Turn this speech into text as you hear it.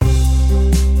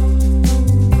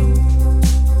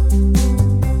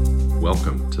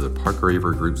Welcome to the Parker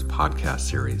Avery Group's podcast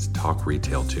series, Talk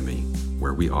Retail to Me,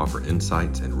 where we offer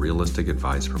insights and realistic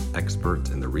advice from experts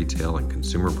in the retail and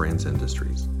consumer brands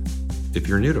industries. If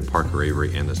you're new to Parker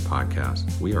Avery and this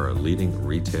podcast, we are a leading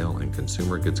retail and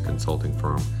consumer goods consulting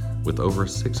firm with over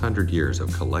 600 years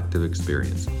of collective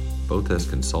experience, both as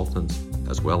consultants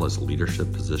as well as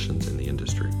leadership positions in the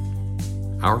industry.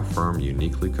 Our firm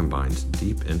uniquely combines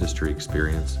deep industry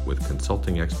experience with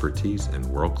consulting expertise and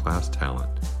world-class talent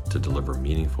to deliver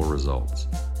meaningful results.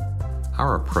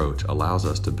 Our approach allows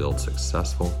us to build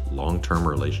successful, long-term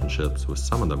relationships with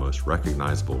some of the most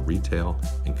recognizable retail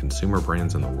and consumer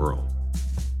brands in the world.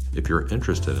 If you're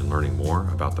interested in learning more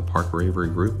about the Parker Avery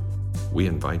Group, we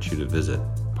invite you to visit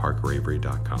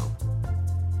parkeravery.com.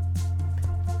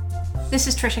 This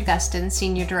is Tricia Gustin,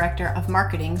 Senior Director of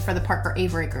Marketing for the Parker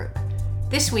Avery Group.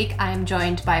 This week, I am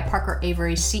joined by Parker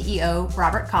Avery's CEO,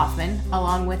 Robert Kaufman,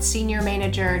 along with Senior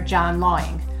Manager John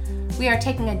Lawing. We are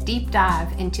taking a deep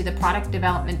dive into the product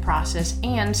development process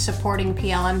and supporting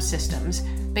PLM systems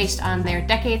based on their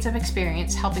decades of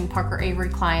experience helping Parker Avery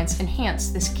clients enhance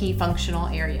this key functional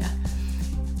area.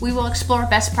 We will explore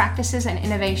best practices and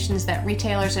innovations that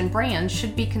retailers and brands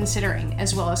should be considering,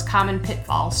 as well as common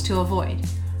pitfalls to avoid.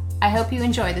 I hope you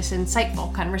enjoy this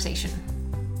insightful conversation.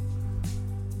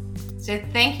 So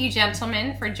thank you,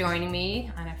 gentlemen, for joining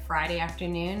me on a Friday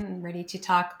afternoon, ready to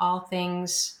talk all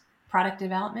things product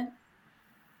development.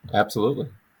 Absolutely.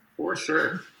 For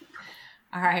sure.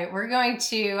 All right, we're going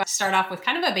to start off with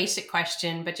kind of a basic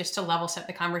question, but just to level set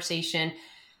the conversation,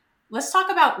 let's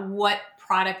talk about what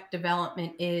product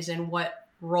development is and what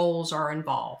roles are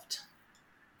involved.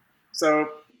 So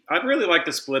I'd really like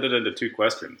to split it into two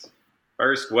questions.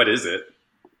 First, what is it?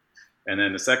 And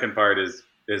then the second part is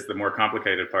the more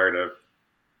complicated part of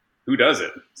who does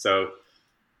it. So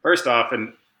first off,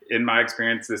 in my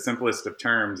experience, the simplest of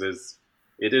terms is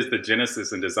it is the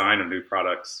genesis and design of new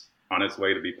products on its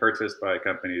way to be purchased by a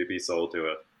company to be sold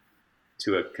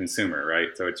to a consumer, right?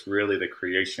 So it's really the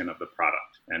creation of the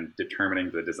product and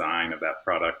determining the design of that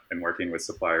product and working with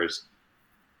suppliers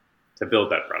to build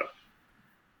that product.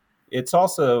 It's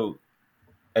also,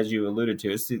 as you alluded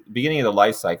to, it's the beginning of the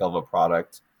life cycle of a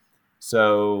product.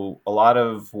 So a lot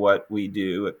of what we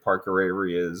do at Parker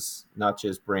Avery is not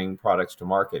just bring products to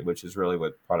market, which is really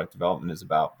what product development is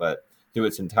about, but through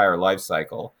its entire life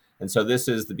cycle. And so this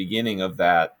is the beginning of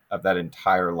that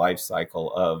entire life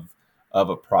cycle of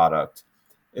a product.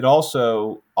 It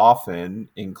also often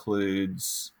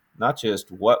includes not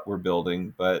just what we're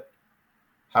building, but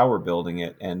how we're building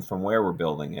it and from where we're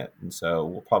building it. And so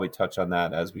we'll probably touch on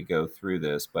that as we go through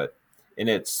this, but in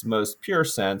its most pure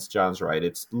sense, John's right.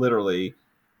 It's literally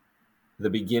the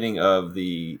beginning of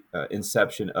the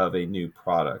inception of a new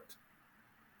product.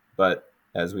 But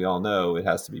as we all know, it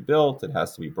has to be built. It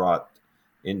has to be brought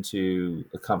into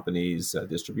a company's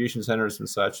distribution centers and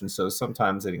such. And so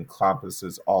sometimes it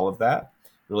encompasses all of that.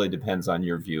 It really depends on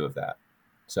your view of that.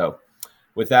 So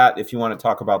with that, if you want to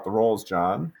talk about the roles,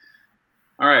 John.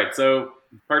 All right. So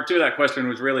part two of that question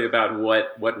was really about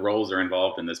what roles are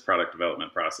involved in this product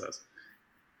development process.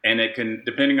 And it can,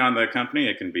 depending on the company,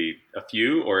 it can be a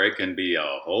few or it can be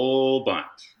a whole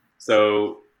bunch.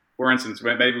 So, for instance,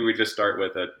 maybe we just start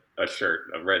with a shirt,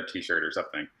 a red T-shirt or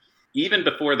something. Even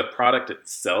before the product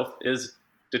itself is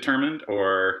determined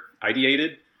or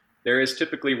ideated, there is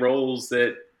typically roles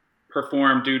that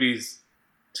perform duties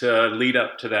to lead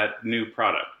up to that new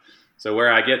product. So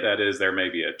where I get that is there may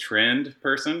be a trend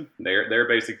person. They're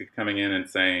basically coming in and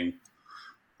saying,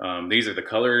 these are the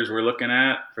colors we're looking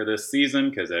at for this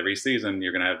season, because every season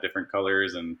you're going to have different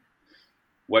colors, and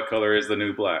what color is the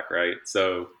new black, right?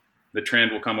 So the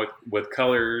trend will come with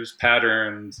colors,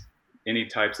 patterns, any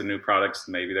types of new products.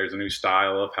 Maybe there's a new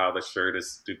style of how the shirt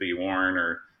is to be worn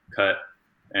or cut.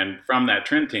 And from that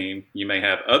trend team, you may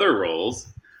have other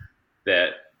roles that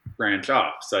branch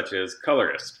off, such as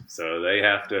colorist. So they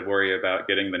have to worry about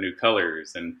getting the new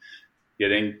colors and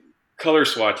getting color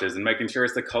swatches and making sure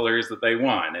it's the colors that they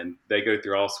want. And they go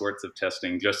through all sorts of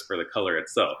testing just for the color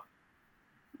itself.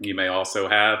 You may also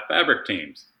have fabric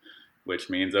teams, which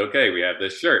means, okay, we have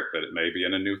this shirt, but it may be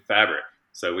in a new fabric.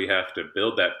 So we have to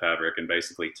build that fabric and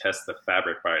basically test the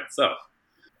fabric by itself,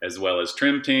 as well as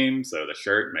trim teams. So the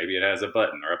shirt, maybe it has a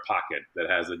button or a pocket that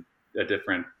has a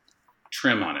different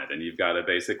trim on it. And you've got to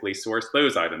basically source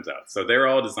those items out. So they're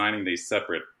all designing these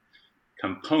separate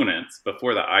components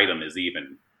before the item is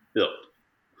even built.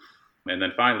 And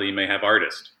then finally, you may have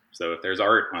artists. So if there's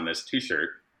art on this T-shirt,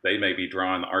 they may be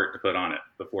drawing the art to put on it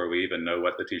before we even know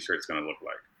what the T-shirt's going to look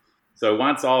like. So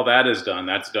once all that is done,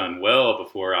 that's done well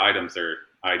before items are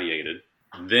ideated.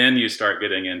 Then you start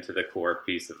getting into the core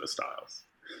piece of the styles.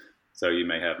 So you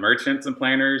may have merchants and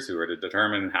planners who are to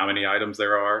determine how many items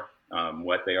there are,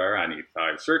 what they are. I need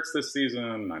 5 shirts this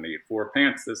season. I need 4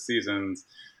 pants this season.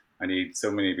 I need so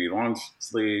many to be long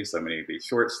sleeve, so many to be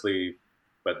short sleeve.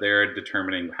 But they're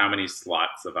determining how many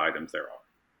slots of items there are.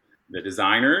 The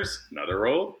designers, another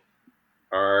role,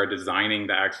 are designing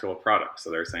the actual product.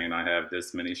 So they're saying, I have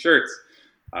this many shirts.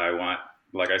 I want,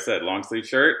 like I said, long sleeve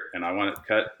shirt, and I want it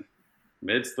cut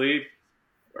mid sleeve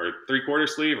or 3/4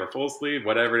 sleeve or full sleeve,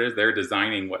 whatever it is. They're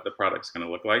designing what the product's going to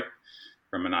look like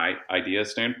from an idea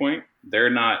standpoint. They're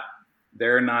not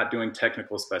doing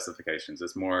technical specifications.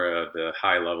 It's more of the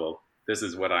high level. This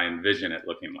is what I envision it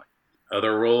looking like.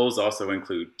 Other roles also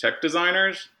include tech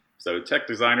designers. So tech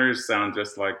designers sound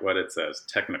just like what it says,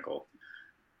 technical.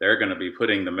 They're going to be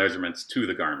putting the measurements to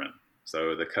the garment.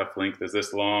 So the cuff length is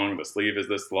this long, the sleeve is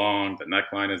this long, the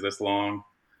neckline is this long.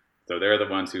 So they're the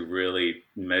ones who really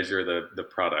measure the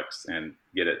products and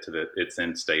get it to its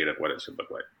end state of what it should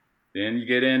look like. Then you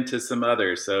get into some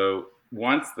others. So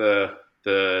once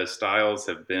the styles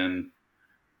have been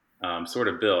sort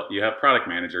of built, you have product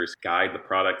managers guide the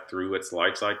product through its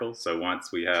life cycle. So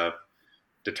once we have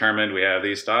determined we have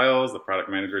these styles, the product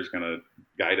manager is going to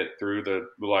guide it through the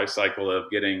life cycle of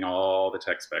getting all the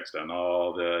tech specs done,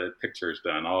 all the pictures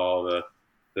done, all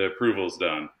the approvals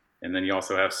done. And then you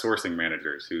also have sourcing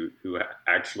managers who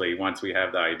actually, once we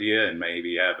have the idea and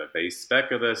maybe have a base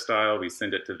spec of the style, we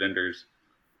send it to vendors,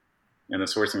 and the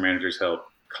sourcing managers help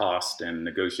cost and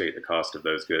negotiate the cost of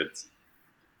those goods,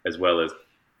 as well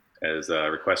as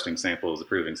requesting samples,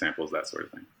 approving samples, that sort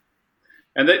of thing.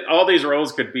 And all these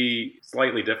roles could be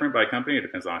slightly different by company. It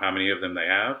depends on how many of them they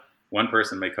have. One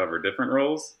person may cover different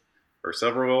roles or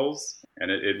several roles,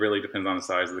 and it really depends on the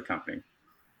size of the company.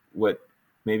 What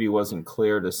maybe wasn't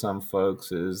clear to some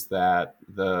folks is that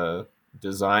the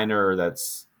designer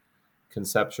that's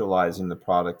conceptualizing the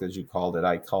product, as you called it,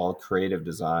 I call creative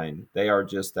design. They are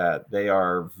just that. They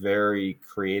are very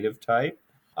creative type.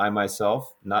 I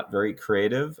myself, not very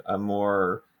creative. I'm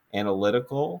more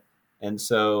analytical. And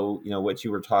so, what you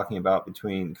were talking about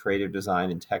between creative design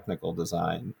and technical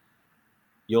design,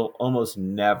 you'll almost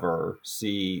never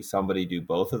see somebody do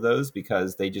both of those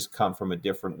because they just come from a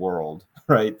different world,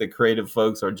 right? The creative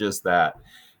folks are just that,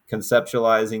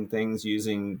 conceptualizing things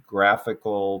using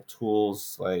graphical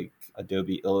tools like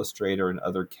Adobe Illustrator and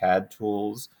other CAD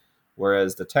tools,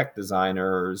 whereas the tech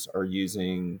designers are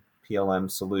using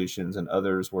PLM solutions and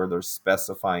others where they're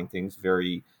specifying things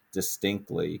very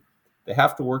distinctly. They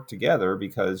have to work together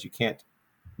because you can't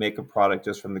make a product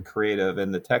just from the creative,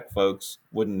 and the tech folks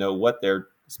wouldn't know what they're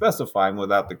specifying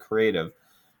without the creative.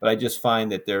 But I just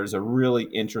find that there's a really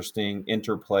interesting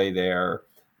interplay there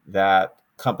that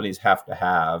companies have to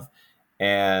have.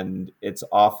 And it's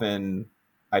often,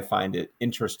 I find it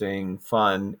interesting,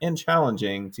 fun, and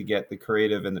challenging to get the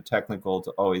creative and the technical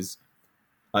to always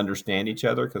understand each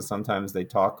other, because sometimes they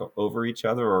talk over each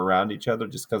other or around each other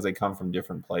just because they come from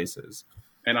different places.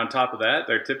 And on top of that,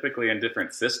 they're typically in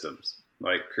different systems.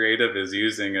 Like creative is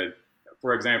using,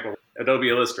 for example, Adobe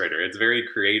Illustrator. It's very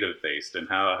creative based, and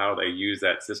how they use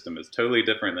that system is totally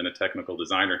different than a technical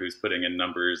designer who's putting in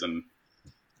numbers and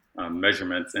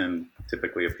measurements in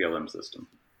typically a PLM system.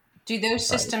 Do those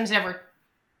systems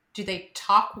do they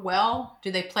talk well?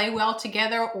 Do they play well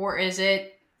together? Or is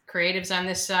it creatives on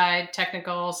this side,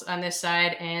 technicals on this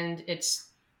side, and it's...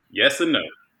 Yes and no.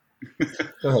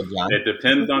 Go ahead, John. It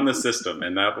depends on the system,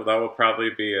 and that will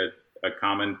probably be a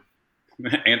common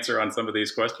answer on some of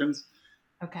these questions.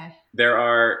 Okay. There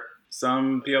are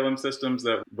some PLM systems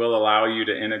that will allow you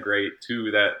to integrate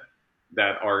to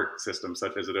that art system,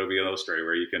 such as Adobe Illustrator,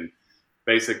 where you can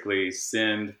basically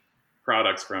send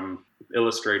products from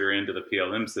Illustrator into the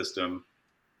PLM system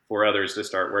for others to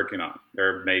start working on.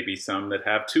 There may be some that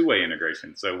have two-way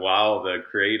integration. So while the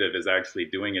creative is actually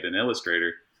doing it in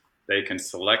Illustrator, they can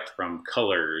select from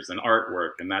colors and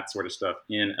artwork and that sort of stuff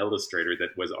in Illustrator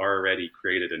that was already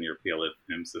created in your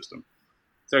PLM system.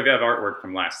 So if you have artwork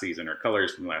from last season or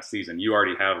colors from last season, you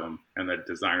already have them, and the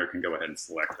designer can go ahead and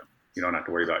select them. You don't have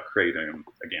to worry about creating them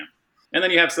again. And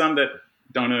then you have some that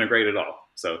don't integrate at all.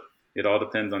 So it all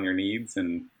depends on your needs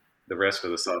and the rest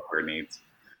of the software needs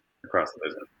across the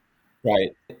business.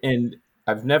 Right. And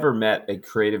I've never met a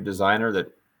creative designer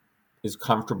that is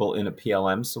comfortable in a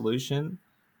PLM solution.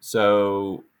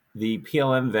 So the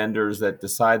PLM vendors that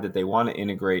decide that they want to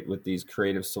integrate with these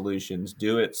creative solutions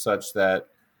do it such that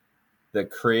the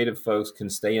creative folks can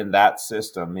stay in that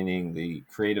system, meaning the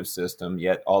creative system,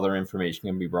 yet all their information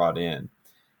can be brought in.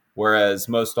 Whereas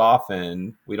most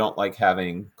often we don't like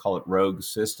having, call it rogue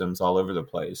systems all over the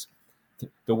place.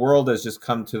 The world has just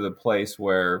come to the place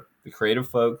where The creative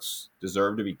folks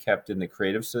deserve to be kept in the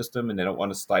creative system, and they don't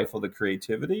want to stifle the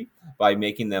creativity by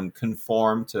making them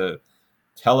conform to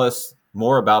tell us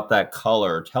more about that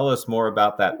color, tell us more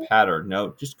about that pattern.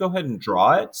 No, just go ahead and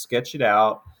draw it, sketch it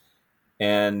out,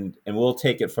 and we'll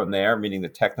take it from there, meaning the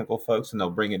technical folks, and they'll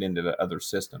bring it into the other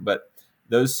system. But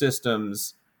those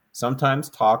systems sometimes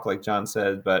talk, like John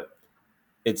said, but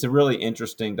it's a really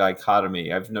interesting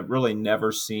dichotomy. I've really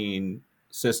never seen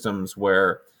systems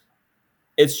where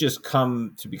it's just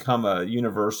come to become a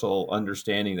universal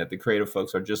understanding that the creative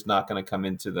folks are just not going to come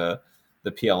into the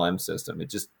PLM system.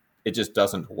 It just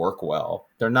doesn't work well.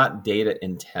 They're not data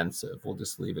intensive. We'll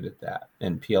just leave it at that.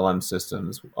 And PLM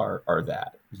systems are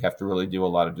that. You have to really do a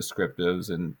lot of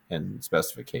descriptives and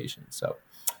specifications. So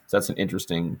that's an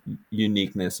interesting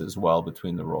uniqueness as well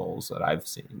between the roles that I've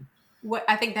seen.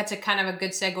 I think that's a kind of a good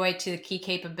segue to the key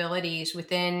capabilities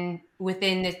within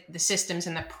the systems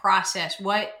and the process.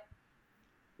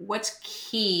 What's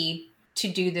key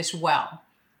to do this well,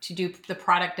 to do the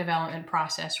product development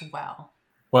process well?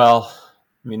 Well,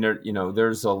 I mean,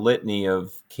 there's a litany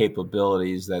of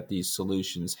capabilities that these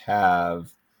solutions have,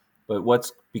 but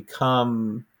what's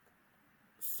become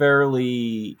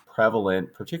fairly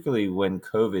prevalent, particularly when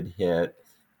COVID hit,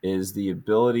 is the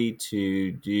ability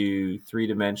to do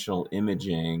three-dimensional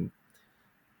imaging.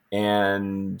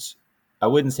 And I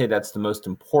wouldn't say that's the most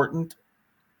important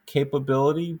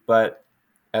capability, but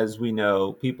as we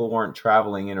know, people weren't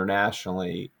traveling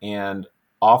internationally, and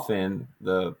often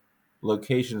the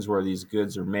locations where these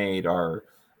goods are made are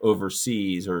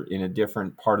overseas or in a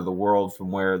different part of the world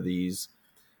from where these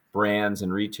brands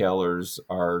and retailers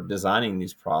are designing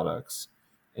these products.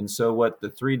 And so what the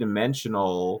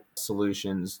three-dimensional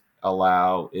solutions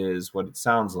allow is what it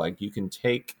sounds like. You can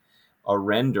take a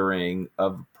rendering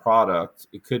of a product.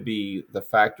 It could be the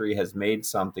factory has made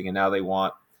something and now they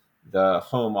want the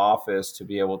home office to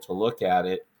be able to look at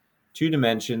it. 2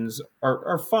 dimensions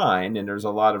are fine, and there's a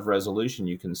lot of resolution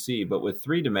you can see. But with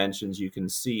 3 dimensions, you can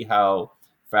see how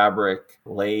fabric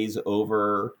lays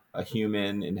over a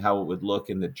human and how it would look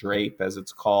in the drape, as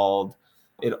it's called.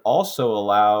 It also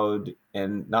allowed,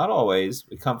 and not always,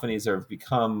 companies have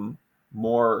become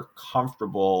more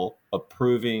comfortable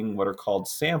approving what are called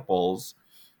samples,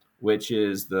 which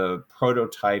is the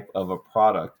prototype of a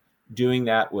product, doing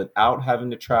that without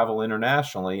having to travel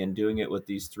internationally and doing it with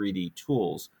these 3D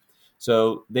tools.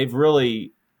 So they've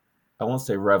really, I won't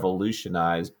say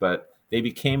revolutionized, but they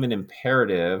became an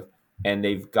imperative, and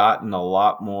they've gotten a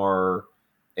lot more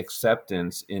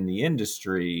acceptance in the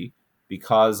industry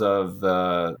because of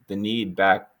the need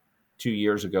back 2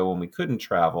 years ago when we couldn't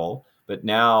travel. But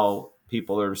now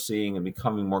people are seeing and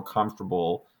becoming more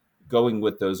comfortable going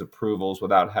with those approvals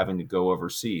without having to go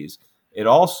overseas. It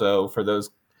also, for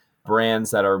those brands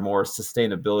that are more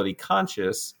sustainability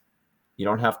conscious, you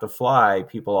don't have to fly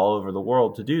people all over the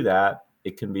world to do that.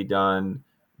 It can be done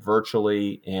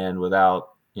virtually and without,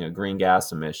 green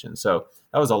gas emissions. So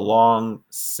that was a long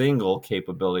single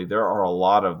capability. There are a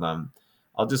lot of them.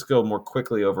 I'll just go more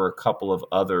quickly over a couple of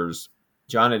others.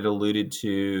 John had alluded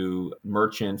to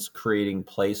merchants creating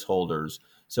placeholders.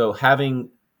 So having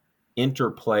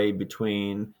interplay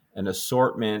between an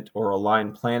assortment or a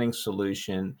line planning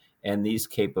solution and these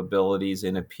capabilities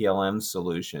in a PLM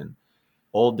solution.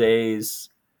 Old days,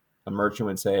 a merchant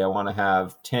would say, I want to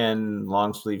have 10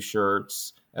 long sleeve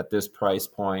shirts at this price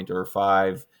point or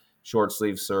 5 short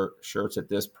sleeve shirts at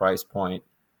this price point.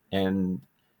 And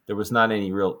there was not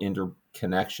any real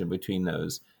interconnection between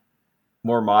those.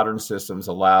 More modern systems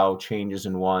allow changes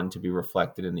in one to be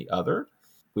reflected in the other.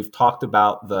 We've talked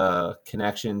about the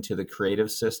connection to the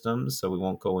creative systems, so we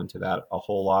won't go into that a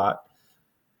whole lot.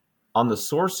 On the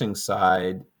sourcing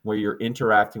side, where you're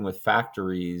interacting with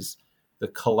factories, the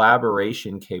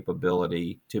collaboration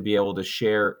capability to be able to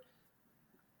share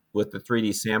with the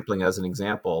 3D sampling as an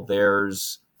example,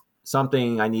 there's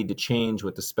something I need to change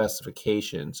with the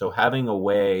specification. So having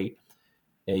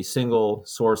a single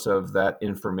source of that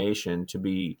information to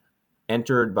be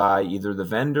entered by either the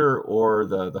vendor or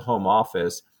the home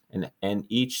office and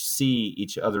each see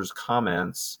each other's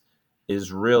comments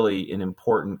is really an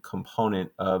important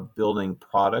component of building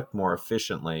product more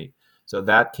efficiently. So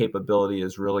that capability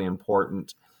is really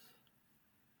important.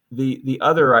 The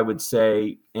other, I would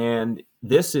say, and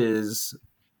this is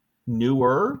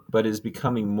newer but is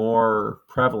becoming more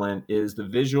prevalent, is the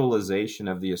visualization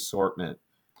of the assortment.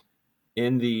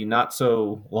 In the not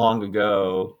so long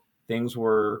ago, things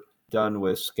were done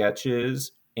with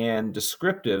sketches and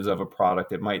descriptives of a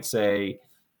product. It might say,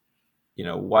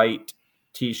 white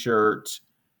t-shirt,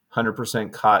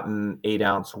 100% cotton,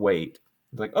 8-ounce weight.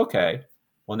 It's like, okay,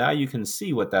 Well, now you can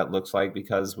see what that looks like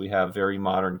because we have very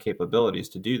modern capabilities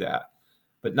to do that.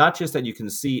 But not just that you can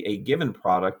see a given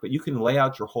product, but you can lay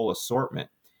out your whole assortment.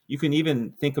 You can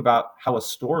even think about how a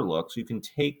store looks. You can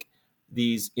take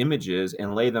these images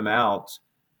and lay them out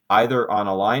either on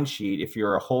a line sheet if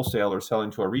you're a wholesaler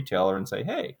selling to a retailer and say,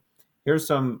 hey, here's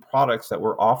some products that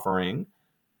we're offering.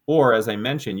 Or as I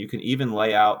mentioned, you can even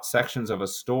lay out sections of a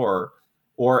store,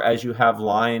 or as you have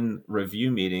line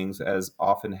review meetings, as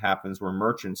often happens where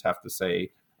merchants have to say,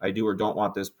 I do or don't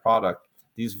want this product.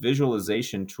 These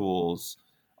visualization tools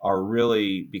are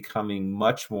really becoming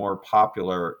much more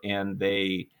popular, and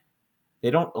they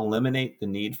don't eliminate the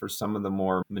need for some of the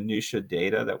more minutia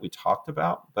data that we talked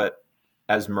about. But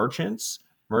as merchants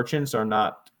are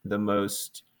not the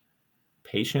most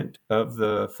patient of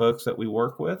the folks that we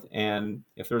work with. And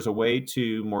if there's a way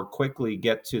to more quickly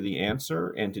get to the answer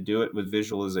and to do it with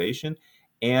visualization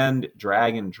and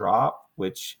drag and drop,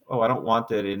 which, I don't want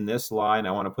that in this line,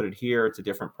 I want to put it here, it's a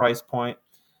different price point.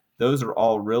 Those are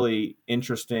all really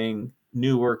interesting,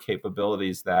 newer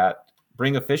capabilities that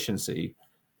bring efficiency.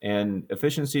 And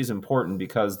efficiency is important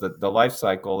because the life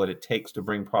cycle that it takes to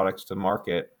bring products to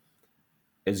market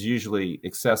is usually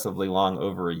excessively long,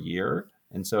 over a year.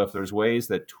 And so if there's ways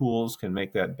that tools can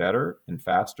make that better and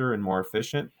faster and more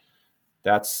efficient,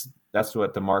 that's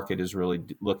what the market is really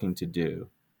looking to do.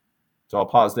 So I'll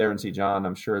pause there and see, John,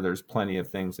 I'm sure there's plenty of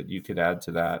things that you could add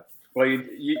to that. Well,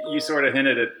 you sort of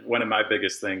hinted at one of my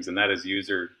biggest things, and that is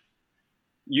user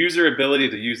ability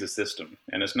to use the system.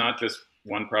 And it's not just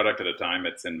one product at a time,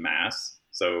 it's in mass.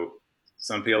 So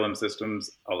some PLM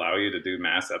systems allow you to do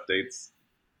mass updates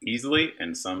easily,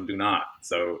 and some do not.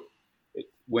 So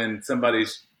when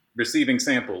somebody's receiving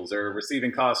samples or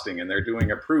receiving costing and they're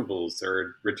doing approvals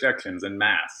or rejections in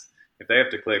mass, if they have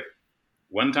to click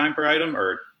 1 time per item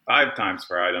or 5 times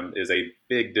per item is a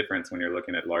big difference when you're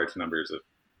looking at large numbers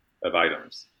of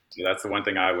items. So that's the one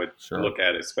thing I would look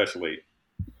at, especially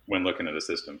when looking at a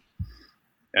system.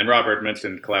 And Robert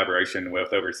mentioned collaboration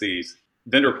with overseas.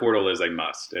 Vendor portal is a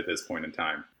must at this point in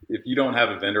time. If you don't have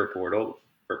a vendor portal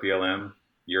for PLM,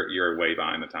 you're way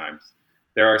behind the times.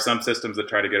 There are some systems that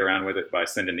try to get around with it by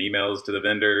sending emails to the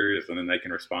vendors, and then they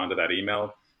can respond to that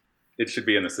email. It should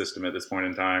be in the system at this point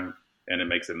in time, and it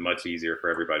makes it much easier for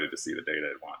everybody to see the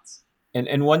data at once.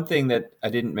 And one thing that I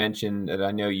didn't mention that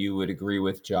I know you would agree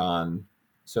with, John,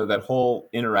 so that whole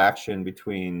interaction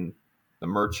between the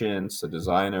merchants, the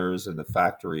designers, and the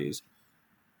factories,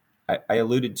 I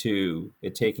alluded to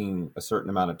it taking a certain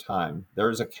amount of time.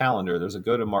 There's a calendar, there's a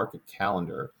go-to-market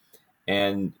calendar,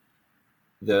 and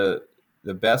the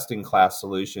best-in-class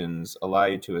solutions allow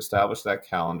you to establish that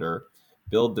calendar,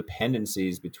 build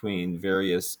dependencies between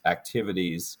various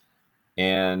activities,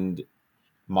 and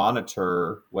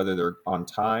monitor whether they're on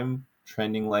time,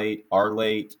 trending late, are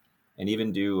late, and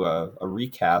even do a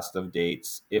recast of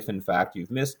dates if in fact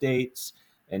you've missed dates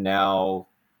and now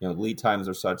lead times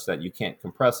are such that you can't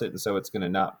compress it, and so it's going to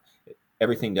not,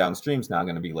 everything downstream is now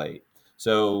going to be late.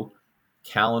 So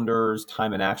calendars,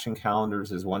 time and action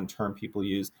calendars is one term people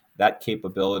use. That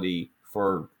capability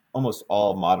for almost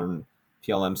all modern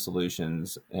PLM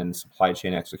solutions and supply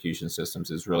chain execution systems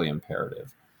is really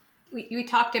imperative. We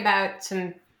talked about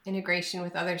some integration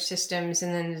with other systems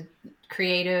and then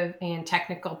creative and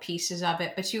technical pieces of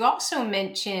it, but you also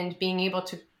mentioned being able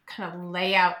to kind of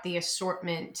lay out the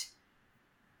assortment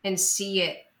and see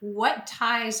it. What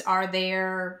ties are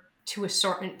there to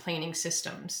assortment planning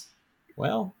systems?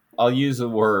 Well, I'll use the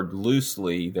word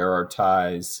loosely. There are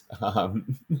ties.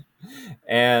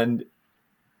 And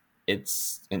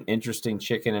it's an interesting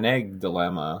chicken and egg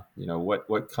dilemma.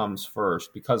 What comes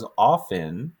first? Because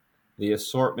often the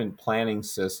assortment planning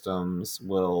systems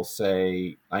will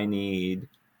say,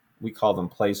 we call them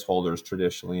placeholders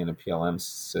traditionally in a PLM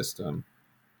system.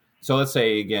 So let's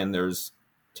say, again, there's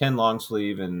 10 long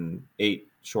sleeve and 8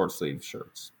 short sleeve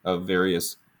shirts of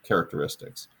various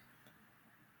characteristics.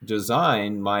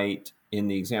 Design might, in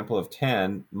the example of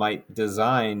 10, might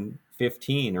design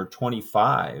 15 or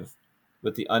 25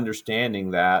 with the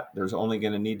understanding that there's only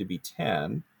going to need to be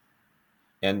 10.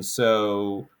 And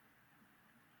so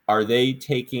are they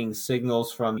taking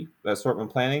signals from assortment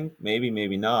planning? Maybe,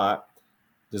 maybe not.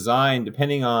 Design,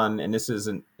 depending on, and this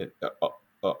isn't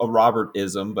a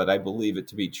Robert-ism, but I believe it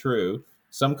to be true,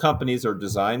 some companies are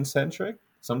design-centric,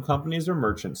 some companies are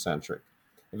merchant-centric.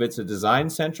 If it's a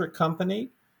design-centric company,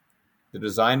 the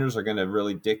designers are going to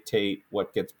really dictate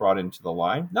what gets brought into the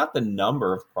line, not the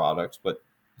number of products, but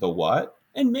the what,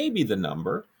 and maybe the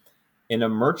number. In a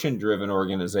merchant-driven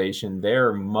organization,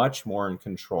 they're much more in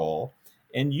control.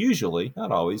 And usually,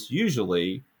 not always,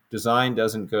 usually design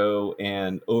doesn't go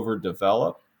and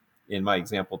overdevelop in my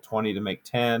example, 20 to make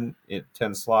 10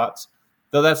 slots,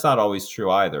 though that's not always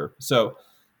true either. So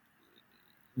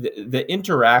the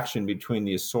interaction between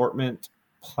the assortment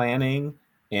planning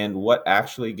and what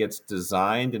actually gets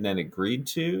designed and then agreed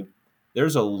to,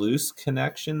 there's a loose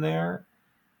connection there.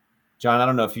 John, I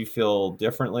don't know if you feel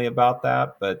differently about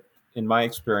that, but in my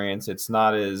experience, it's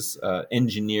not as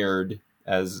engineered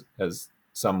as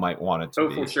some might want it to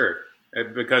be. Oh, for sure.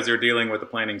 Because you're dealing with the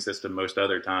planning system most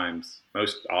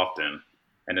often,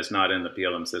 and it's not in the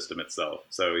PLM system itself.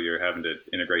 So you're having to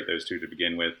integrate those two to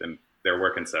begin with, and they're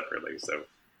working separately. So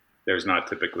there's not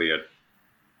typically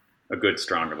a good,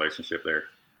 strong relationship there.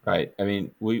 Right. I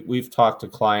mean, we've talked to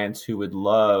clients who would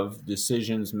love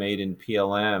decisions made in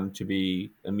PLM to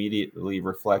be immediately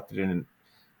reflected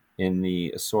in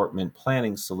the assortment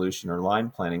planning solution or line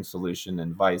planning solution,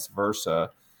 and vice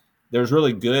versa. There's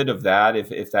really good of that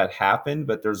if that happened,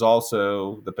 but there's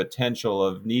also the potential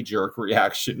of knee-jerk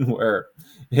reaction where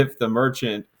if the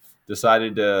merchant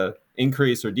decided to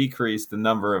increase or decrease the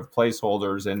number of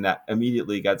placeholders and that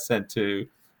immediately got sent to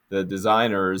the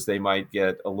designers, they might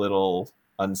get a little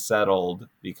unsettled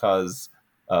because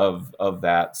of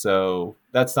that. So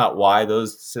that's not why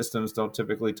those systems don't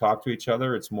typically talk to each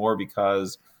other. It's more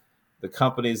because the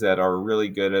companies that are really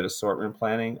good at assortment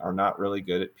planning are not really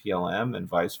good at PLM and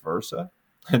vice versa.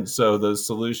 And so those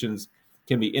solutions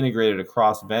can be integrated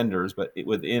across vendors, but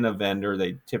within a vendor,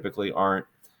 they typically aren't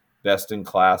best in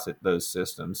class at those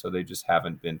systems. So they just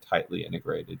haven't been tightly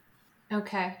integrated.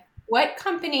 Okay. What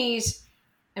companies,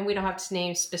 and we don't have to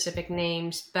name specific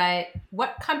names, but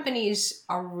what companies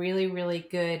are really, really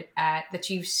good at,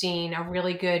 that you've seen are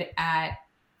really good at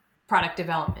product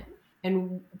development?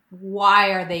 And why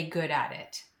are they good at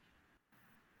it?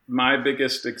 My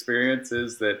biggest experience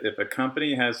is that if a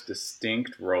company has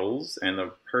distinct roles and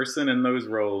the person in those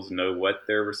roles know what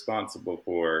they're responsible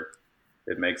for,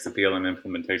 it makes the PLM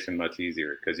implementation much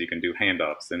easier because you can do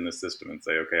handoffs in the system and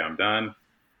say, okay, I'm done,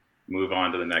 move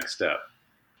on to the next step,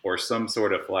 or some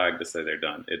sort of flag to say they're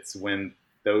done. It's when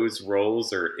those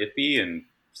roles are iffy and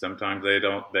sometimes they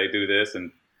do this,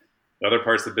 and other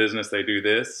parts of the business, they do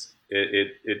this.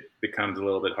 It becomes a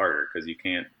little bit harder because you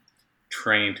can't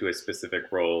train to a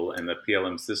specific role, and the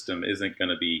PLM system isn't going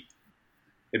to be,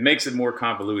 it makes it more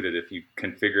convoluted if you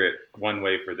configure it one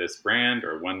way for this brand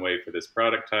or one way for this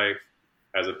product type,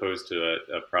 as opposed to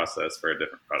a process for a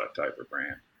different product type or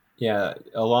brand. Yeah,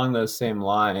 along those same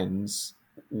lines,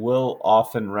 we'll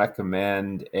often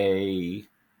recommend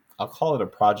I'll call it a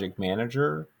project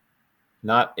manager,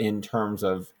 not in terms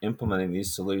of implementing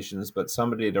these solutions, but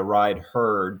somebody to ride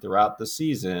herd throughout the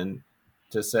season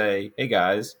to say, hey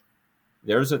guys,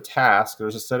 there's a task,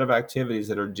 there's a set of activities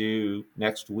that are due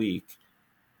next week.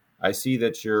 I see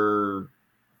that you're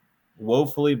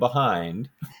woefully behind.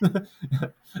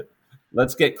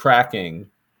 Let's get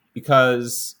cracking,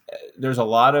 because there's a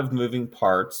lot of moving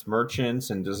parts.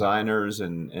 Merchants and designers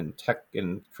and tech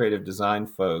and creative design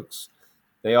folks,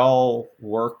 they all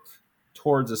work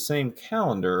towards the same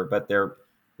calendar, but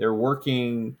they're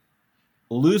working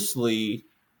loosely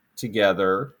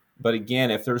together. But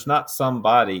again, if there's not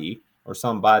somebody or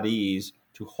some bodies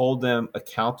to hold them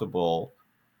accountable,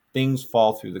 things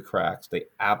fall through the cracks. They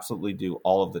absolutely do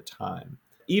all of the time.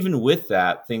 Even with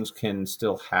that, things can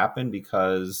still happen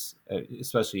because,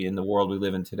 especially in the world we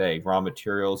live in today, raw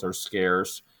materials are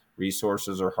scarce,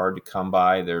 resources are hard to come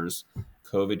by, there's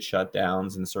COVID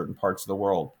shutdowns in certain parts of the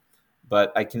world.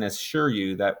 But I can assure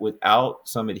you that without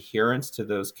some adherence to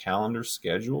those calendar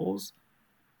schedules,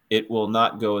 it will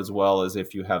not go as well as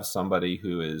if you have somebody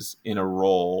who is in a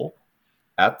role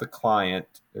at the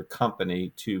client, their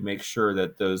company, to make sure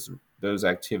that those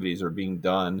activities are being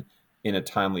done in a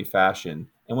timely fashion.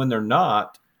 And when they're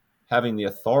not, having the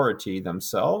authority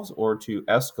themselves or to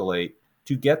escalate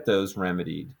to get those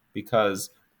remedied, because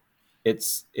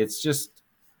it's just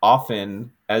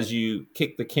often, as you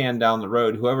kick the can down the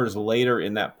road, whoever's later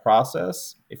in that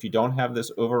process, if you don't have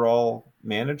this overall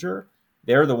manager,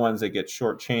 they're the ones that get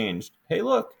shortchanged. Hey,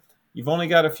 look, you've only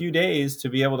got a few days to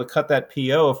be able to cut that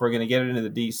PO if we're going to get it into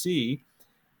the DC.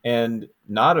 And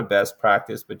not a best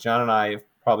practice, but John and I have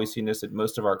probably seen this at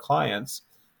most of our clients.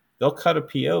 They'll cut a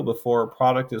PO before a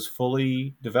product is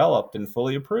fully developed and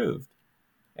fully approved.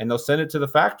 And they'll send it to the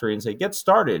factory and say, get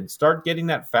started, start getting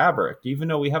that fabric, even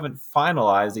though we haven't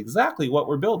finalized exactly what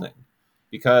we're building.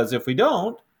 Because if we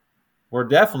don't, we're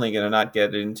definitely going to not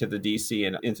get it into the DC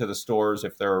and into the stores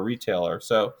if they're a retailer.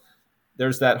 So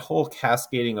there's that whole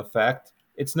cascading effect.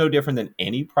 It's no different than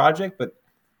any project, but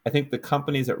I think the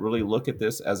companies that really look at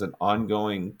this as an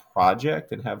ongoing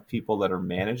project and have people that are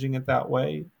managing it that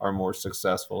way are more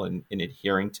successful in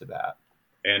adhering to that.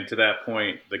 And to that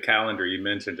point, the calendar, you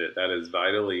mentioned it, that is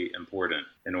vitally important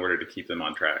in order to keep them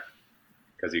on track,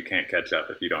 because you can't catch up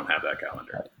if you don't have that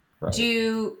calendar. Right.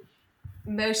 Do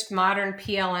most modern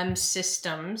PLM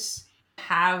systems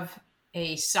have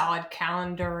a solid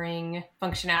calendaring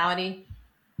functionality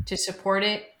to support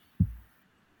it?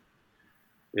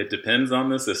 It depends on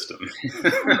the system.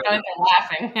 They're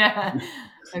laughing.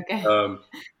 Okay.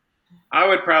 I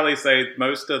would probably say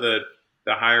most of the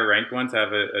higher ranked ones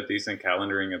have a decent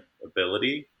calendaring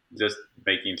ability, just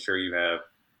making sure you have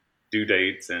due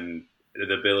dates and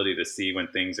the ability to see when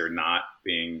things are not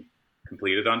being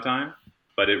completed on time.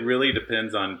 But it really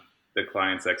depends on the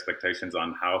client's expectations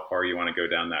on how far you want to go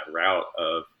down that route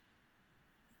of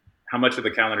how much of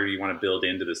the calendar do you want to build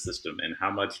into the system, and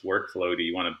how much workflow do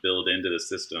you want to build into the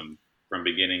system from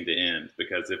beginning to end.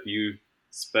 Because if you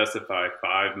specify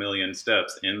 5 million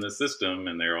steps in the system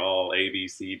and they're all A, B,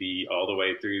 C, D, all the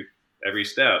way through every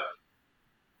step,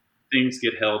 things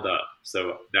get held up.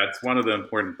 So that's one of the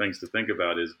important things to think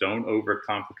about is don't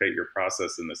overcomplicate your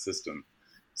process in the system.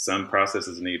 Some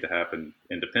processes need to happen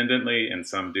independently and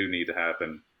some do need to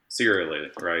happen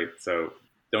serially, right? So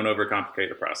don't overcomplicate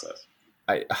the process.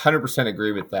 I 100%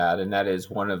 agree with that. And that is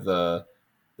one of the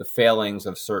failings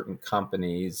of certain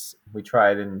companies. We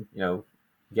tried and,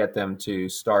 get them to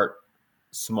start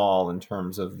small in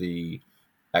terms of the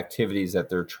activities that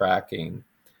they're tracking.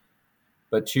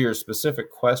 But to your specific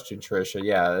question, Tricia,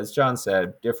 yeah, as John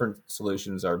said, different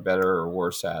solutions are better or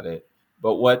worse at it.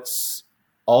 But what's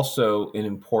also an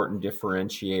important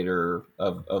differentiator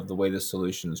of the way the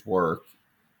solutions work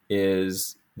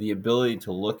is the ability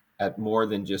to look at more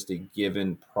than just a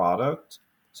given product.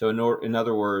 So in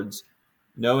other words,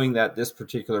 knowing that this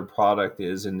particular product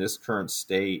is in this current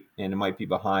state and it might be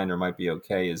behind or might be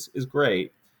okay is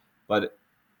great. But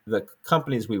the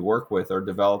companies we work with are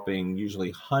developing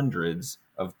usually hundreds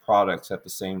of products at the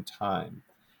same time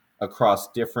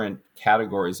across different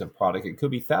categories of product. It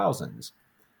could be thousands.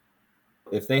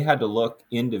 If they had to look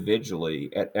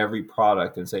individually at every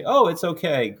product and say, oh, it's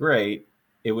okay, great,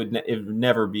 it would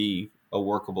never be a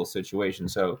workable situation.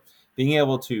 So being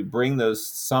able to bring those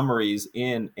summaries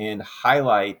in and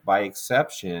highlight by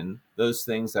exception those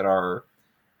things that are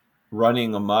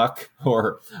running amok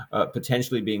or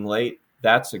potentially being late,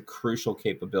 that's a crucial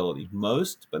capability.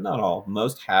 Most, but not all,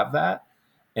 most have that.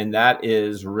 And that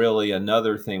is really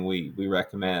another thing we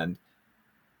recommend.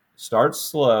 Start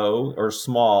slow or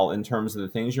small in terms of the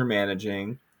things you're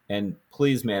managing, and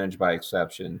please manage by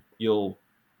exception. You'll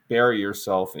bury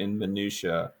yourself in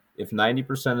minutia. If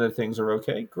 90% of the things are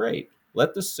okay, great.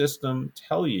 Let the system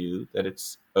tell you that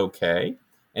it's okay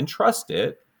and trust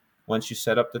it once you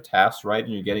set up the tasks right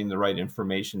and you're getting the right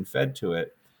information fed to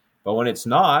it. But when it's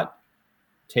not,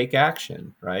 take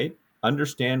action, right?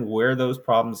 Understand where those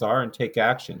problems are and take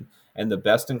action. And the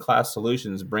best-in-class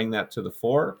solutions bring that to the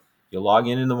fore. You log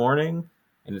in the morning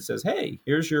and it says, hey,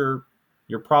 here's your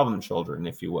problem children,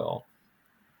 if you will.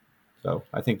 So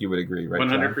I think you would agree, right,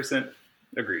 100% John?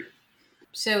 Agreed.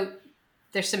 So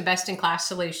there's some best-in-class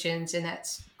solutions, and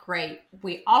that's great.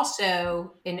 We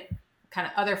also, in kind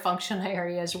of other functional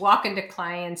areas, walk into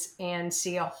clients and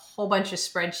see a whole bunch of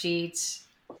spreadsheets,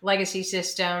 legacy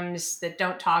systems that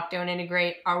don't talk, don't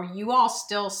integrate. Are you all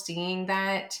still seeing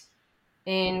that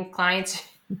in clients?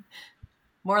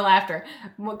 More laughter.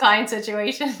 Client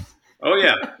situations? Oh,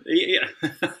 yeah.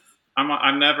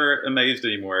 I'm never amazed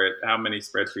anymore at how many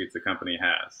spreadsheets the company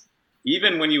has.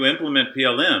 Even when you implement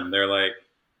PLM, they're like,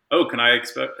 oh, can I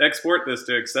export this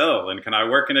to Excel? And can I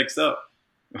work in Excel?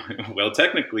 Well,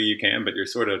 technically you can, but you're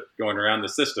sort of going around the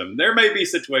system. There may be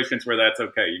situations where that's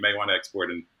okay. You may want to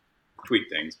export and tweak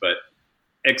things, but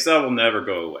Excel will never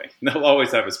go away. They'll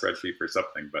always have a spreadsheet for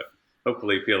something, but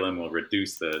hopefully PLM will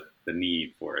reduce the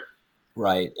need for it.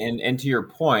 Right. And to your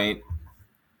point,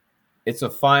 it's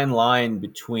a fine line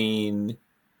between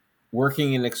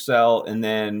working in Excel and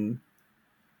then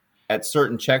at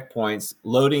certain checkpoints,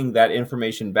 loading that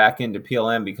information back into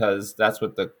PLM because that's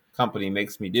what the company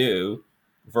makes me do,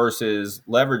 versus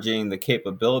leveraging the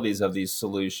capabilities of these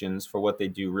solutions for what they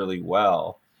do really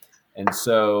well. And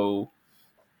so,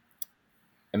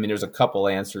 I mean, there's a couple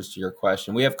answers to your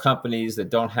question. We have companies that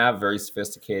don't have very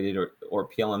sophisticated or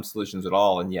PLM solutions at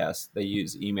all. And yes, they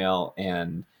use email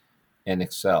and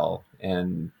Excel,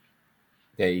 and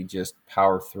they just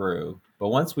power through. But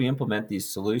once we implement these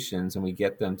solutions and we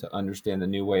get them to understand the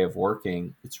new way of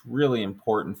working, it's really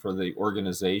important for the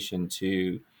organization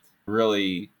to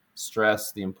really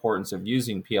stress the importance of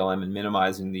using PLM and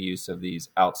minimizing the use of these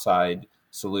outside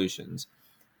solutions.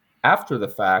 After the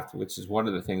fact, which is one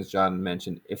of the things John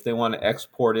mentioned, if they want to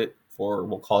export it for,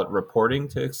 we'll call it reporting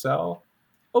to Excel,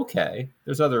 okay,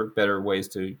 there's other better ways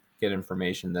to get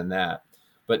information than that,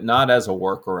 but not as a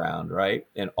workaround, right?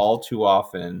 And all too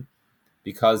often,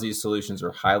 because these solutions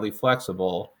are highly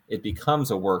flexible, it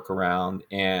becomes a workaround,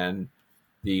 and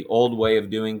the old way of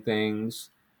doing things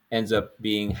ends up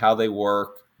being how they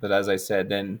work. But as I said,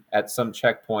 then at some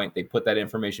checkpoint, they put that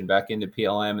information back into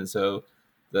PLM. And so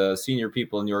the senior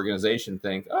people in the organization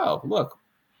think, oh, look,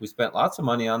 we spent lots of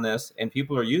money on this and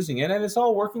people are using it and it's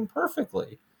all working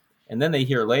perfectly. And then they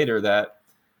hear later that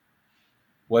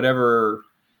whatever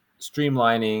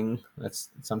streamlining, that's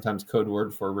sometimes code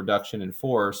word for reduction in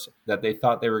force, that they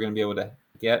thought they were going to be able to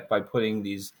get by putting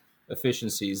these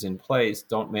efficiencies in place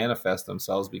don't manifest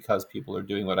themselves because people are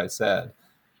doing what I said,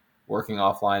 working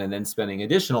offline and then spending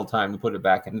additional time to put it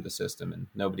back into the system, and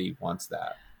nobody wants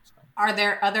that. So. Are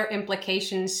there other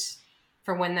implications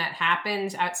for when that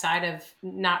happens outside of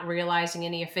not realizing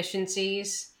any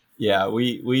efficiencies? Yeah,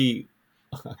 we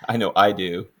I know I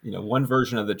do. One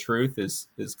version of the truth is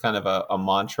kind of a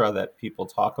mantra that people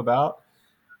talk about.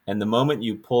 And the moment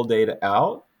you pull data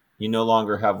out, you no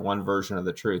longer have one version of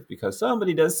the truth because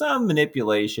somebody does some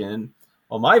manipulation.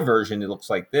 Well, my version, it looks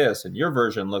like this, and your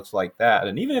version looks like that.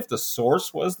 And even if the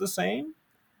source was the same,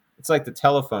 it's like the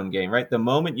telephone game, right? The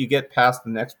moment you get past the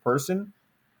next person,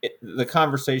 the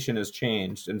conversation has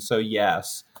changed. And so,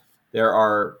 yes, there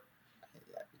are,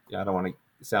 I don't want to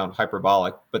sound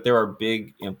hyperbolic, but there are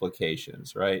big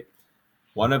implications, right?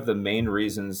 One of the main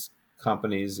reasons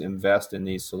companies invest in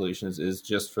these solutions is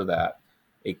just for that.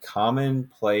 A common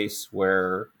place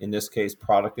where, in this case,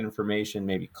 product information,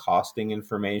 maybe costing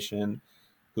information,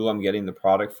 who I'm getting the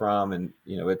product from, and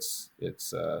its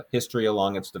history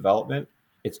along its development.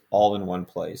 It's all in one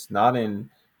place, not in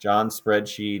John's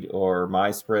spreadsheet or my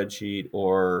spreadsheet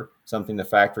or something the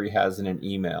factory has in an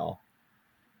email,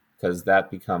 because that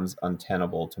becomes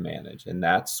untenable to manage. And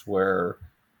that's where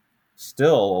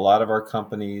still a lot of our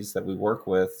companies that we work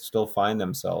with still find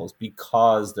themselves,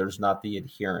 because there's not the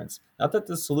adherence. Not that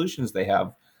the solutions they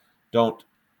have don't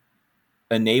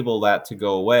enable that to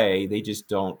go away. They just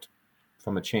don't,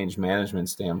 from a change management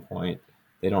standpoint,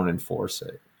 they don't enforce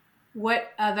it.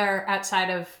 What other, outside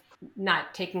of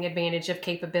not taking advantage of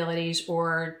capabilities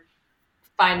or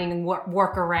finding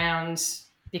workarounds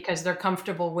because they're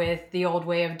comfortable with the old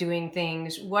way of doing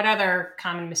things, what other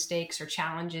common mistakes or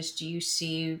challenges do you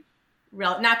see,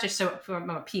 not just so from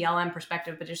a PLM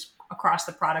perspective, but just across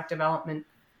the product development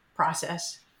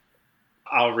process?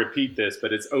 I'll repeat this,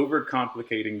 but it's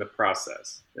overcomplicating the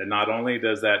process. And not only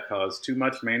does that cause too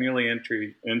much manually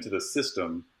entry into the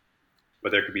system,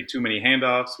 but there could be too many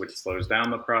handoffs, which slows down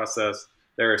the process.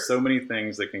 There are so many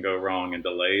things that can go wrong and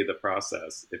delay the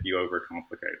process if you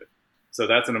overcomplicate it. So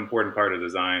that's an important part of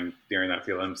design during that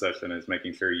PLM session, is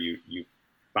making sure you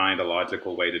find a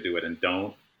logical way to do it and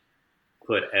don't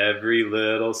put every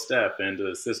little step into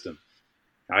the system.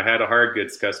 I had a hard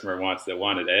goods customer once that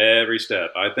wanted every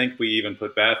step. I think we even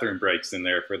put bathroom breaks in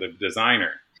there for the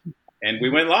designer. And we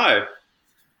went live.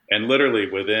 And literally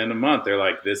within a month, they're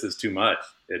like, this is too much.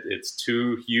 It's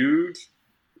too huge.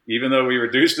 Even though we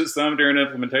reduced it some during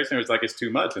implementation, it was like, it's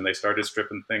too much. And they started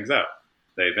stripping things out.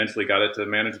 They eventually got it to a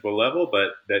manageable level,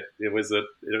 but that it was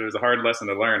a hard lesson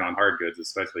to learn on hard goods,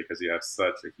 especially because you have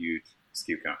such a huge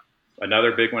SKU count.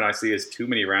 Another big one I see is too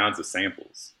many rounds of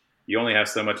samples. You only have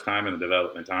so much time in the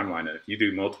development timeline. And if you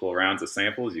do multiple rounds of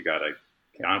samples, you got to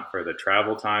count for the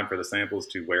travel time for the samples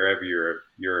to wherever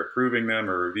you're approving them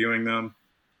or reviewing them.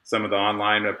 Some of the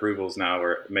online approvals now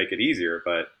make it easier,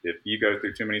 but if you go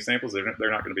through too many samples, they're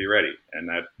not going to be ready. And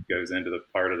that goes into the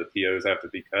part of the POs have to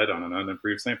be cut on an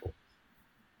unapproved sample.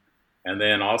 And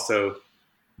then also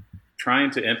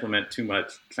trying to implement too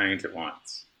much change at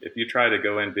once. If you try to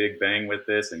go in big bang with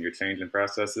this and you're changing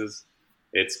processes,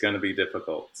 it's going to be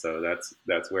difficult. So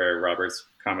that's where Robert's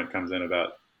comment comes in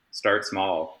about start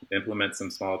small, implement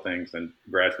some small things, and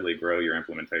gradually grow your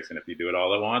implementation. If you do it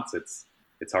all at once, it's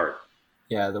hard.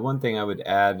 Yeah, the one thing I would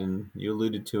add, and you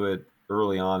alluded to it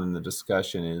early on in the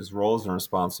discussion, is roles and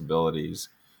responsibilities.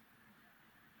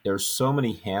 There's so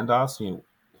many handoffs.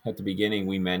 At the beginning,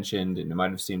 we mentioned, and it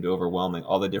might have seemed overwhelming,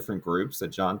 all the different groups that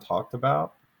John talked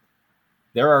about.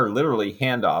 There are literally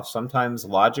handoffs, sometimes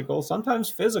logical, sometimes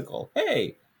physical.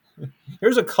 Hey,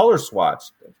 here's a color swatch.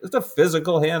 It's a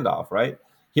physical handoff, right?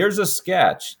 Here's a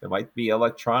sketch. It might be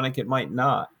electronic, it might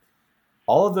not.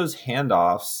 All of those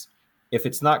handoffs, if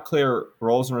it's not clear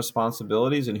roles and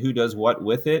responsibilities and who does what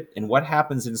with it and what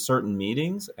happens in certain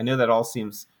meetings, I know that all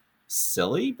seems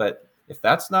silly, but if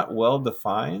that's not well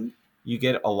defined, you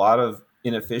get a lot of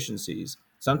inefficiencies.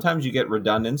 Sometimes you get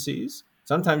redundancies.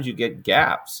 Sometimes you get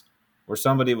gaps where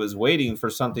somebody was waiting for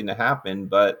something to happen,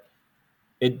 but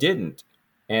it didn't.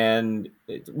 And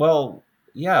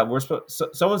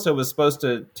so-and-so was supposed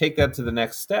to take that to the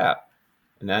next step.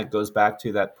 And that goes back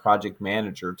to that project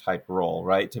manager type role,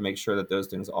 right? To make sure that those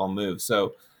things all move.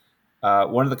 So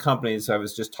one of the companies I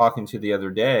was just talking to the other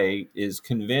day is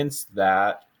convinced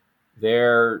that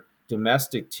their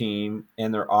domestic team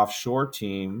and their offshore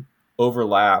team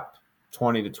overlap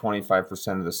 20 to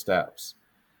 25% of the steps.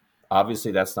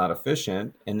 Obviously, that's not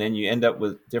efficient. And then you end up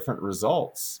with different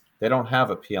results. They don't have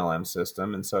a PLM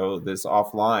system. And so this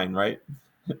offline, right?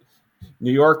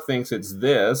 New York thinks it's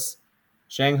this,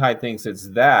 Shanghai thinks it's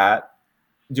that,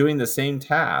 doing the same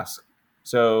task.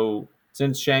 So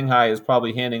since Shanghai is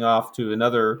probably handing off to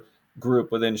another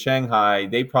group within Shanghai,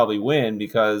 they probably win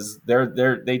because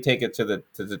they take it to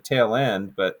the tail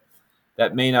end, but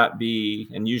that may not be,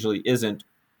 and usually isn't,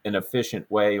 an efficient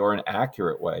way or an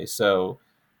accurate way. So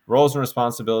roles and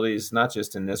responsibilities, not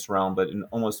just in this realm, but in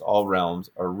almost all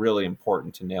realms, are really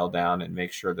important to nail down and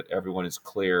make sure that everyone is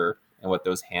clear and what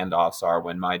those handoffs are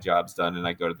when my job's done and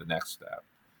I go to the next step.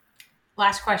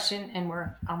 Last question, and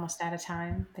we're almost out of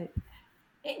time, but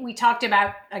we talked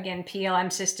about, again,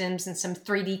 PLM systems and some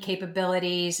 3D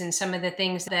capabilities and some of the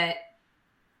things that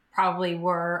probably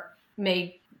were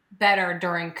made better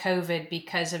during COVID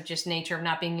because of just nature of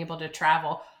not being able to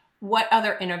travel. What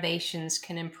other innovations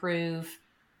can improve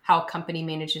how a company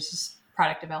manages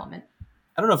product development?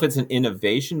 I don't know if it's an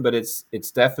innovation, but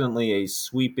it's definitely a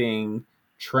sweeping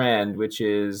trend, which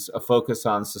is a focus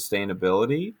on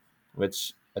sustainability,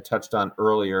 which I touched on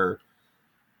earlier.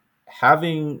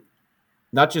 Having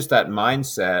not just that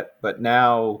mindset, but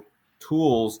now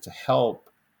tools to help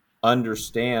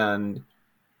understand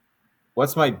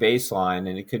what's my baseline.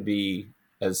 And it could be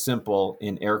as simple,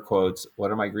 in air quotes, what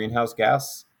are my greenhouse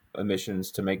gas emissions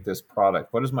to make this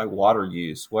product? What is my water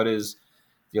use? What is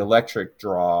the electric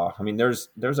draw? I mean, there's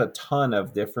a ton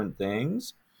of different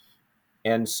things.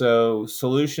 And so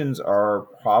solutions are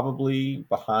probably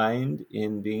behind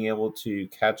in being able to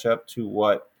catch up to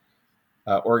what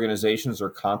organizations are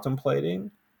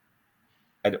contemplating.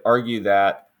 I'd argue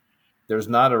that there's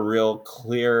not a real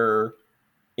clear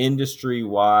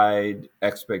industry-wide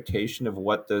expectation of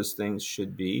what those things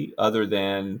should be, other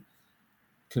than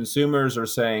consumers are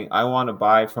saying, I want to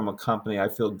buy from a company I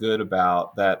feel good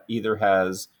about that either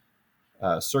has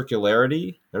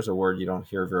circularity. There's a word you don't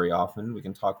hear very often. We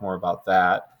can talk more about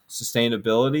that.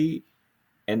 Sustainability.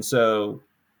 And so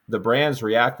the brands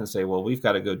react and say, well, we've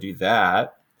got to go do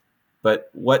that.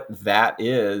 But what that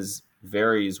is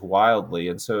varies wildly.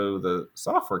 And so the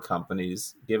software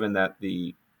companies, given that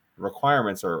the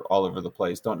requirements are all over the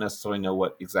place, don't necessarily know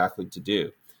what exactly to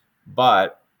do.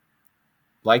 But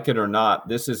like it or not,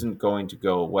 this isn't going to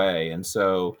go away. And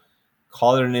so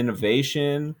call it an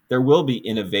innovation. There will be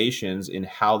innovations in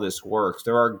how this works.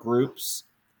 There are groups,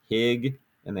 HIG,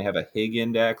 and they have a HIG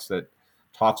index that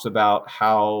talks about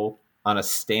how on a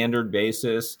standard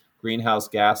basis greenhouse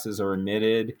gases are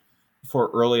emitted.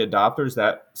 For early adopters,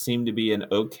 that seemed to be an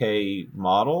okay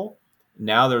model.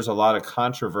 Now there's a lot of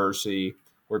controversy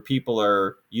where people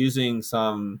are using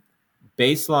some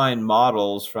baseline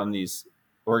models from these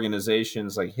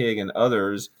organizations like HIG and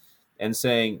others and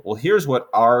saying, well, here's what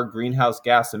our greenhouse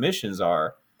gas emissions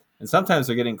are. And sometimes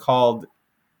they're getting called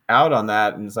out on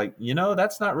that. And it's like,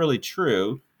 that's not really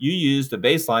true. You used a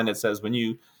baseline that says when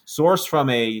you source from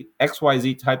a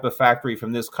XYZ type of factory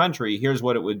from this country, here's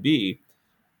what it would be.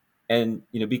 And,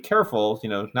 be careful,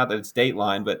 not that it's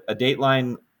Dateline, but a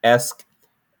Dateline-esque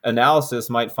analysis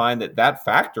might find that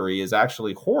factory is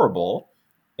actually horrible.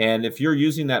 And if you're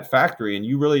using that factory and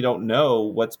you really don't know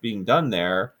what's being done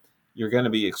there, you're going to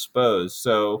be exposed.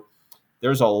 So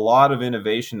there's a lot of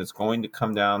innovation that's going to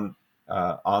come down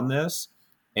on this.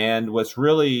 And what's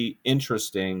really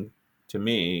interesting to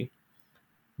me,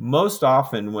 most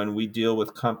often when we deal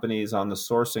with companies on the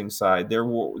sourcing side, they're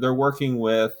working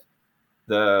with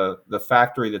the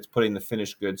factory that's putting the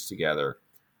finished goods together.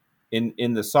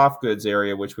 In the soft goods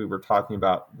area, which we were talking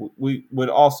about, we would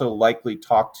also likely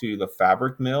talk to the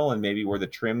fabric mill and maybe where the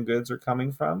trim goods are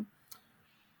coming from.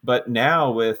 But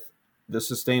now with the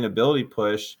sustainability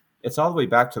push, it's all the way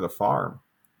back to the farm,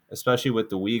 especially with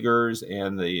the Uyghurs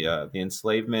and the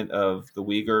enslavement of the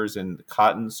Uyghurs and the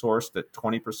cotton source, that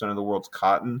 20% of the world's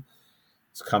cotton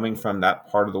is coming from that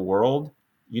part of the world.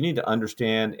 You need to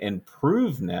understand and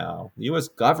prove now, the U.S.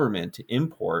 government to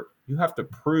import, you have to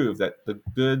prove that the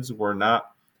goods were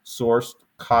not sourced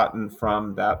cotton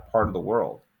from that part of the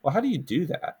world. Well, how do you do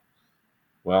that?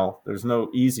 Well, there's no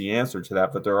easy answer to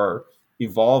that, but there are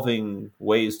evolving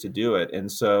ways to do it.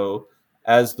 And so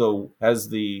as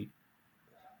the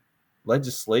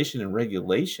legislation and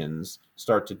regulations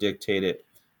start to dictate it,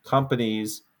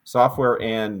 companies, software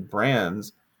and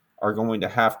brands are going to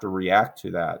have to react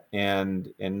to that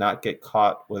and not get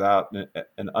caught without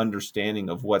an understanding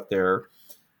of what their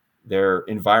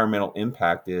environmental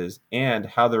impact is and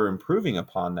how they're improving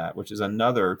upon that, which is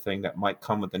another thing that might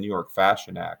come with the New York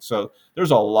Fashion Act. So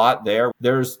there's a lot there.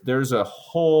 There's a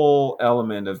whole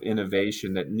element of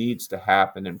innovation that needs to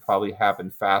happen and probably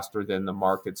happen faster than the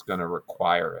market's going to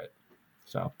require it.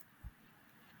 So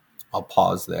I'll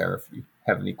pause there if you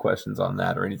have any questions on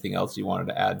that or anything else you wanted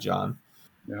to add, John.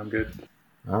 Yeah, I'm good.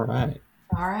 All right.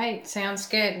 All right. Sounds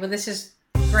good. Well, this is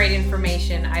great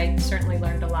information. I certainly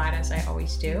learned a lot, as I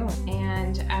always do.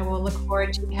 And I will look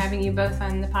forward to having you both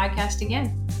on the podcast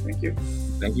again. Thank you.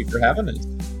 Thank you for having us.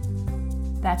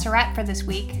 That's a wrap for this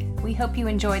week. We hope you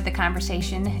enjoyed the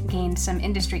conversation, gained some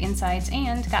industry insights,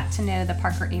 and got to know the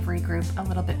Parker Avery Group a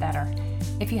little bit better.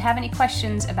 If you have any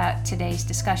questions about today's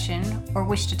discussion or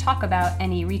wish to talk about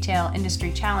any retail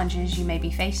industry challenges you may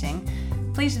be facing,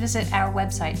 please visit our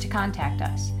website to contact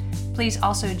us. Please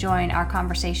also join our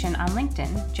conversation on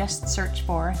LinkedIn. Just search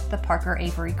for the Parker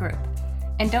Avery Group.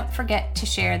 And don't forget to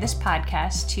share this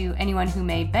podcast to anyone who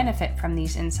may benefit from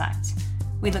these insights.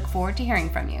 We look forward to hearing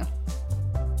from you.